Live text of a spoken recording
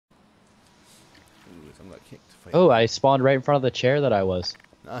Someone got kicked. Fight. Oh, I spawned right in front of the chair that I was.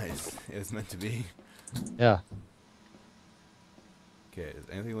 Nice. It was meant to be. Yeah. Okay, does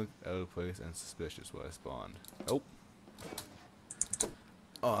anything look out of place and suspicious where I spawned? Oh.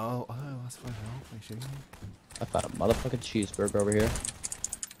 Oh, that's fine. Are you shitting me? I found a motherfucking cheeseburger over here.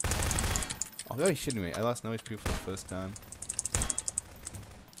 Oh, you're shitting me. I lost no HP for the first time.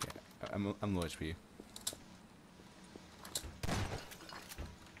 Okay, I'm low HP.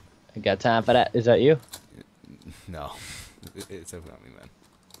 I got time for that. Is that you? No. It's over on me, man.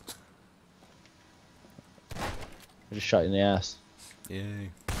 I just shot you in the ass. Yay.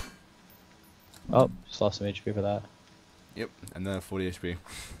 Oh, just lost some HP for that. Yep, and then 40 HP.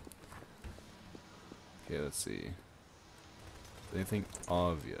 Okay, let's see. Anything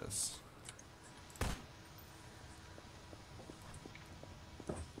obvious?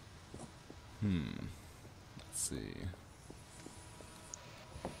 Let's see.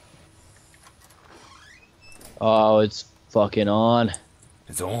 Oh, it's fucking on.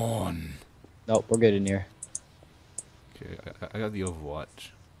 It's on. Nope, we're good in here. Okay, I got the Overwatch.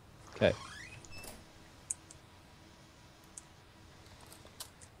 Okay.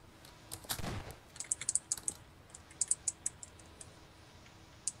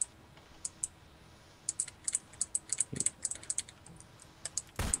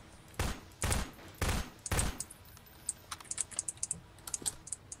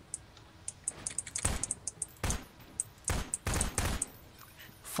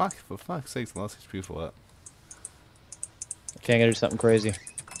 Fuck, for fuck's sake, lost HP for that. Okay, I'm gonna do something crazy.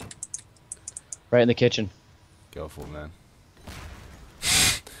 Right in the kitchen. Go for it, man.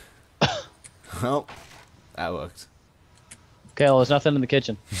 Well, that worked. Okay, well, there's nothing in the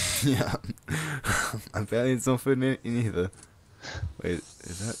kitchen. Yeah. I'm barely in some food in either. Wait,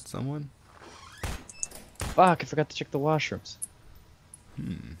 is that someone? Fuck, I forgot to check the washrooms.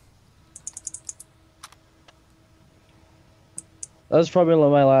 That was probably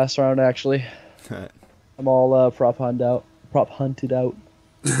my last round, actually. I'm all prop hunted out.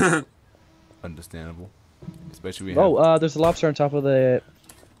 Understandable. Especially we Oh, there's a lobster on top of the.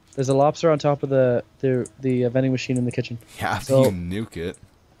 There's a lobster on top of the vending machine in the kitchen. Yeah, after So- you nuke it.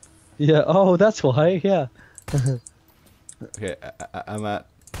 Yeah. Oh, that's why. Yeah. Okay, I'm at.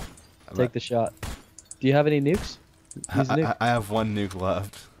 Take the shot. Do you have any nukes? Use a nuke. I have one nuke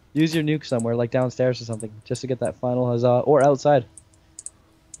left. Use your nuke somewhere, like downstairs or something, just to get that final huzzah, or outside.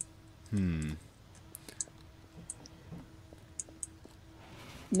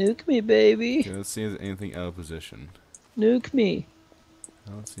 Nuke me, baby. Okay, let's see if there's anything out of position. Nuke me.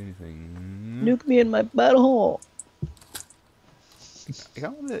 I don't see anything. Nuke me in my butthole. I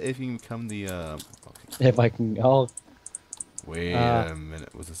wonder if you can become the. Okay. If I can, I'll. Wait a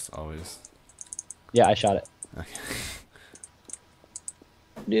minute. Was this always? Yeah, I shot it. Okay.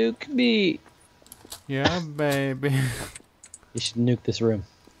 Nuke me. Yeah, baby. You should nuke this room.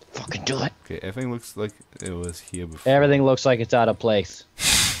 Fucking do it. Okay, everything looks like it was here before. Everything looks like it's out of place.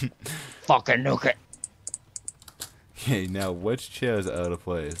 Fucking nuke it. Okay, now which chair is out of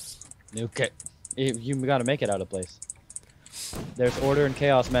place? Nuke it. You gotta make it out of place. There's order and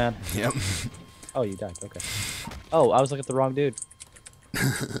chaos, man. Yep. Oh, you died. Okay. Oh, I was looking at the wrong dude.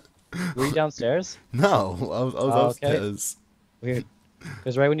 Were you downstairs? No, I was okay. upstairs. Weird.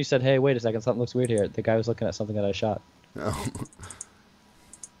 Because right when you said, hey, wait a second, something looks weird here, the guy was looking at something that I shot. No.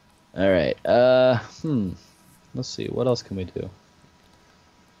 Alright, let's see, what else can we do?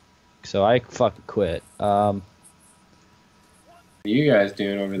 So I fucking quit. What are you guys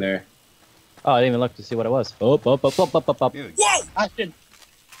doing over there? Oh, I didn't even look to see what it was. Up. Whoa! I should.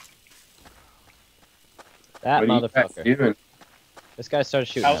 That What are you guys motherfucker. doing? This guy started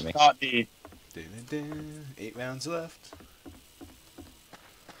shooting at me. Not the. 8 rounds left.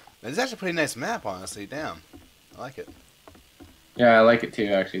 It's actually a pretty nice map, honestly. Damn, I like it. Yeah, I like it too,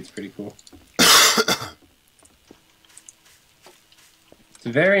 actually. It's pretty cool. It's a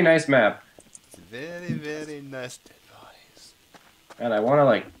very nice map. It's very, very nice dead bodies. And I want to,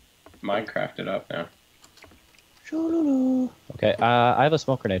 like, Minecraft it up now. Okay, I have a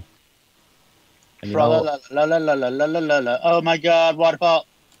smoke grenade. And you La know, la la la la la la la la la. Oh my God! Waterfall.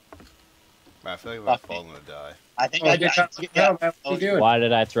 I feel like if I fall, I'm gonna die. I think Oh, I get got. shot. Yeah, man, what are you doing? why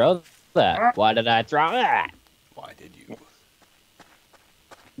did I throw that? Why did I throw that? Why did you?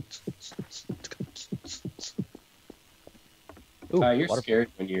 Ooh, You're waterfall. scary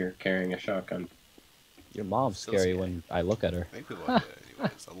when you're carrying a shotgun. Your mom's So scary scary. when I look at her. I think people like it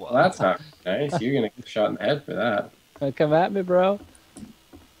anyways. A lot. Well, that's not nice. You're going to get shot in the head for that. Come at me, bro.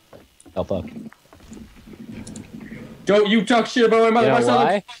 Oh, fuck. Don't you talk shit about my mother, You know my son.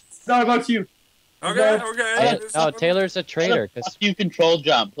 why? It's not about you. Okay, No, okay. Hey, This no, one- Taylor's a traitor because Fuck you, control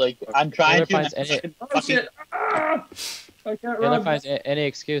jump. Like I'm trying Taylor to. finds any Oh shit! Ah! I can't Taylor run. finds any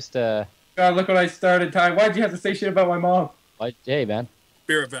excuse to. God, look what I started. Ty, why'd you have to say shit about my mom? Like, hey, man.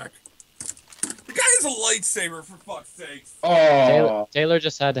 Be right back. The guy has a lightsaber, for fuck's sake. Oh, Taylor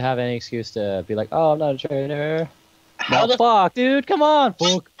just had to have any excuse to be like, oh, I'm not a traitor. How No, the fuck, dude, come on,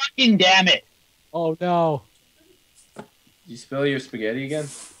 fuck. fucking damn it? Oh no. did you spill your spaghetti again?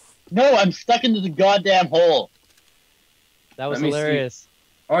 No, I'm stuck into the goddamn hole. That was Let me see. hilarious.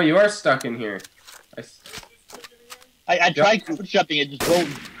 Oh, you are stuck in here. I tried crouch jumping, it just won't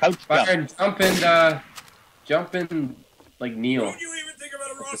crouch jump. Byron, jump and like kneel. Don't you even think about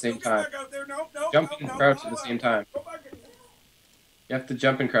it, Ross. the same Don't get time. back out there. No, no, Jump no, and no, crouch no, at the no, same no. time. Go back in. You have to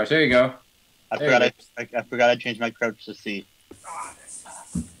jump and crouch. There you go. I There forgot you I forgot I changed my crouch to C. Ah,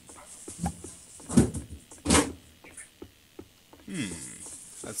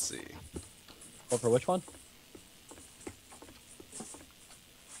 Let's see. Oh, for which one?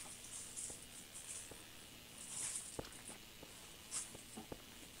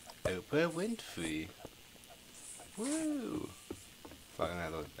 Oprah Winfrey. Woo! Fucking I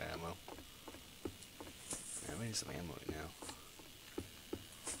love ammo. Yeah, we need some ammo right now.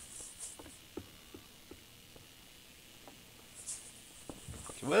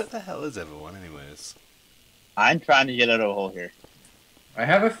 Where the hell is everyone, anyways? I'm trying to get out of a hole here. I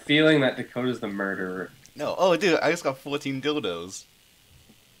have a feeling that Dakota's the murderer. No, oh dude, I just got 14 dildos.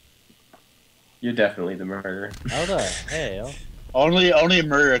 You're definitely the murderer. How the hell? Only a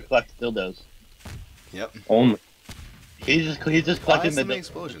murderer collects dildos. Yep. Only. He's just Why collecting is the so many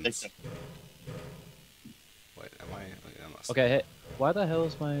explosions? victim. Wait, am I? Wait, I'm not. Okay, hey, why the hell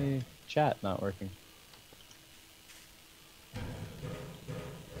is my chat not working?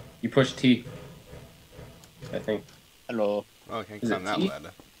 You push T. I think. Hello. Oh, I can't Is climb it that T?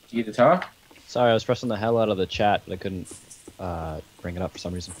 ladder. T to talk? Sorry, I was pressing the hell out of the chat, but I couldn't bring it up for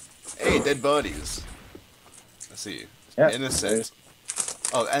some reason. Hey, dead bodies. Let's see. Yeah. Innocent.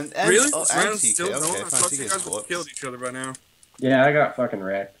 Oh, and really? oh, This and round's TK. still going? Okay, I I thought found you TK's guys would have killed corpse. each other by now. Yeah, I got fucking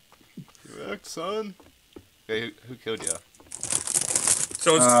wrecked. Wreck, son. Okay, who killed you?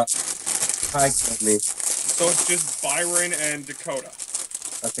 So it's Ty killed me. so it's just Byron and Dakota.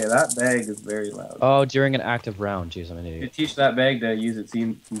 Okay, that bag is very loud. Oh, during an active round. Jeez, I'm an You idiot. teach that bag to use its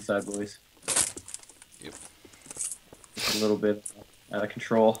inside voice. Yep. It's a little bit out of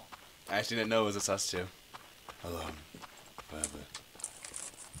control. I actually didn't know it was us two. Hello. Forever.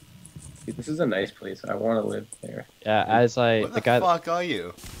 Dude, this is a nice place. I want to live there. Yeah, as I What the the guy. fuck are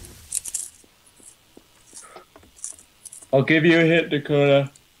you? I'll give you a hit, Dakota.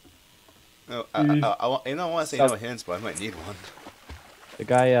 No, I want. You know, I want to say no hints, but I might need one. The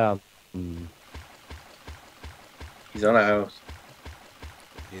guy, He's on a house.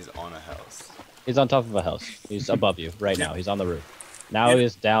 He's on a house. he's on top of a house. He's above you right now. He's on the roof. Now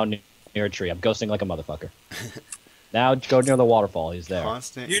he's down near a tree. I'm ghosting like a motherfucker. Now go near the waterfall. He's there.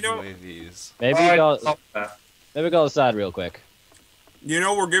 Constant You know- UAVs. Maybe go outside real quick. You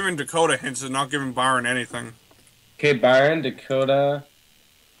know we're giving Dakota hints and not giving Byron anything. Okay, Byron, Dakota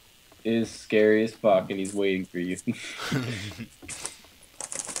is scary as fuck, and he's waiting for you.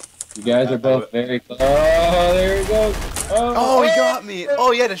 You guys are both very close. Oh, there he goes. Oh, he got me!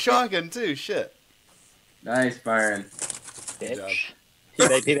 Oh, he had a shotgun too. Shit. Nice, Byron. Good job.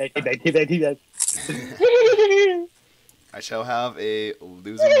 Teabag, teabag, teabag, teabag. I shall have a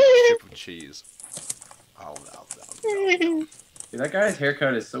losing strip of cheese. Oh, no. Dude, that guy's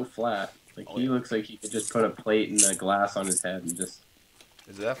haircut is so flat. Like, Oh, he yeah. looks like he could just put a plate and a glass on his head and just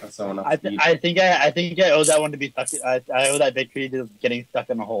Is that? let someone else I eat. think I owe that one to be stuck. I owe that victory to getting stuck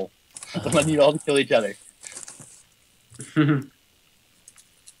in a hole. Don't let you all kill each other.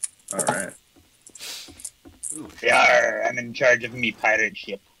 Alright. Ooh, Yarr, I'm in charge of me pirate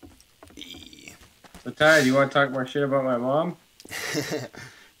ship. shit. So, Ty, do you want to talk more shit about my mom?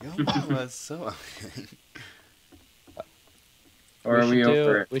 Your mom was so. Or are we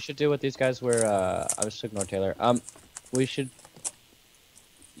over it? We should do what these guys were. I was just ignore Taylor. We should.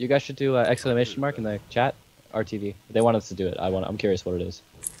 You guys should do exclamation mark in the chat. RTV. They want us to do it. I'm curious what it is.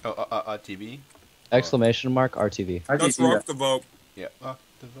 Oh, TV? Exclamation mark RTV. How'd you Let's do rock that? the vote. Yeah.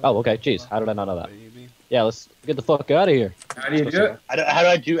 Oh, okay. Jeez, how did I not know that? Baby. Yeah, let's get the fuck out of here. How do you do it? How do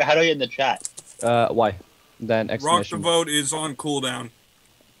I get in the chat? Why? Then Rock the exclamation. vote is on cooldown.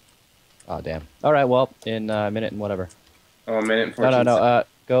 Oh damn. All right. Well, in a minute and whatever. Oh, a minute and No, 14 no, no.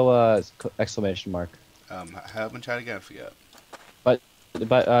 seconds. Go exclamation mark. Help me try again. I forgot.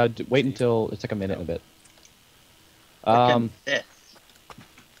 But wait until it's like a minute and a bit. This.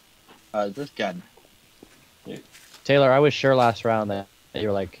 This gun. Taylor, I was sure last round that you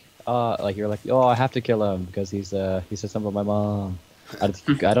were like, like you're like, oh, I have to kill him because he said something about my mom. I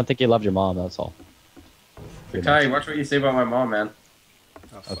don't think he loved your mom. That's all. Pretty Kai, much. watch what you say about my mom, man.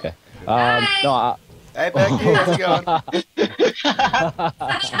 Oh, fuck. Okay. No. Hey, Becky, how's it going?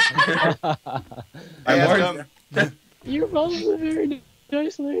 I Hey, warned how's you. Your mom's a very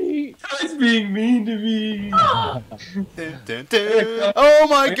nice lady. Kai's being mean to me. Dun, dun, dun. Oh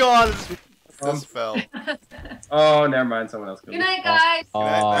my god! This fell. Oh, never mind. Someone else goes. Good night, guys. Good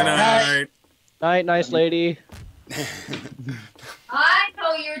night, Good night. night. Night, nice lady. I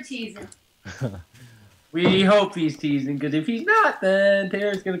know you're teasing. We hope he's teasing, because if he's not, then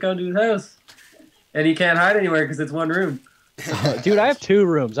Taylor's gonna come to his house, and he can't hide anywhere because it's one room. Dude, I have 2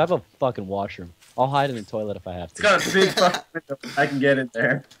 rooms. I have a fucking washroom. I'll hide in the toilet if I have It's to. got a big fucking window. I can get in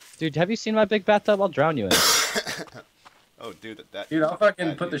there. Dude, have you seen my big bathtub? I'll drown you in it. Oh, dude, that. Dude, I'll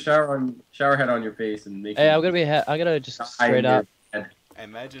fucking put the shower head on your face and make. Hey, you I'm gonna just hide straight in your up. bed.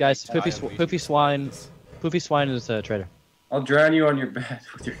 Imagine Guys, like, Poopy Swine. Poopy Swine is a traitor. I'll drown you on your bed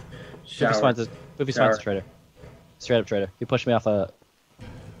with your shower. Poopy Swine's Shower. a traitor. Straight up traitor. He pushed me off a. He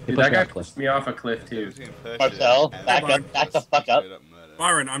Dude, pushed that me guy off a cliff. pushed me off a cliff too. Marcel, back the fuck up.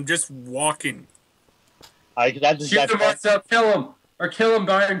 Byron, I'm just walking. That just Shoot got him, Marcel. Kill him, or kill him,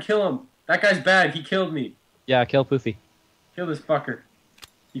 Byron. Kill him. That guy's bad. He killed me. Yeah, kill Poofy. Kill this fucker.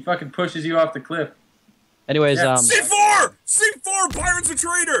 He fucking pushes you off the cliff. Anyways, Yeah. C4! C4! Byron's a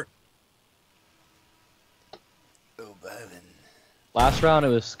traitor! Oh, Byron. last round it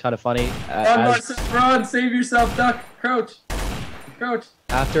was kind of funny. Run, As, Marcel, run! Save yourself, duck! Crouch! Crouch!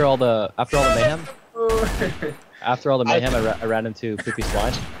 after all the mayhem, Oh. I ran into Poopy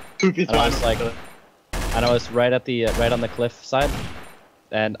Swine, Poopy and I was Swine. like, and I was right at the right on the cliff side,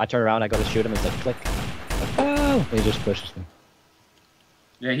 and I turn around, I go to shoot him, and it's like click, like, oh, and he just pushes me.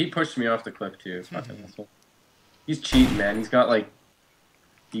 Yeah, he pushed me off the cliff too. Fucking asshole. He's cheating, man. He's got like,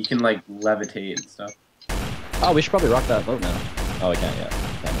 he can like levitate and stuff. Oh, we should probably rock that boat now. Oh, we can't yet.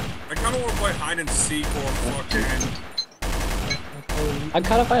 I kind of want to play hide and seek or fucking. I'm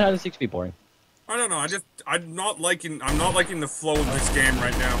kind of find hide and seek to be boring. I don't know. I'm not liking the flow of this game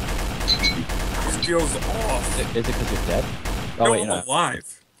right now. It feels off. Is it because you're dead? Oh No, wait, I'm you're not.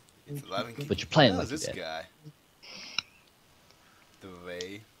 alive. But you're playing How's like this you did. guy? The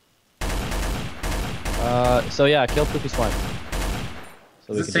way. So yeah, kill Poopy Swine.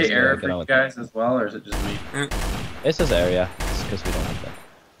 So Does it can say just, error get for on you with guys as well, or is it just me? It says area. It's because we don't have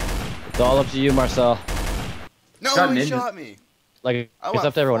that. It's all up to you, Marcel. No, Got he ninjas. shot me. Like, I it's went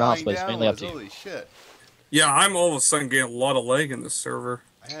up to everyone else, flying but it's mainly up to downwards, you. Holy shit. Yeah, I'm all of a sudden getting a lot of lag in this server.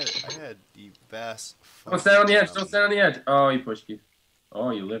 I had the best. Don't stand on the edge. Don't stand on the edge. Oh, he pushed you.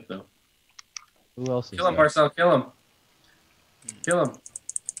 Oh, you lived though. Who else is Kill him, there? Marcel. Kill him. Kill him.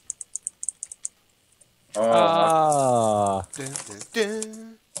 Oh, Ah, Dun, dun,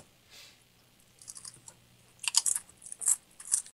 dun.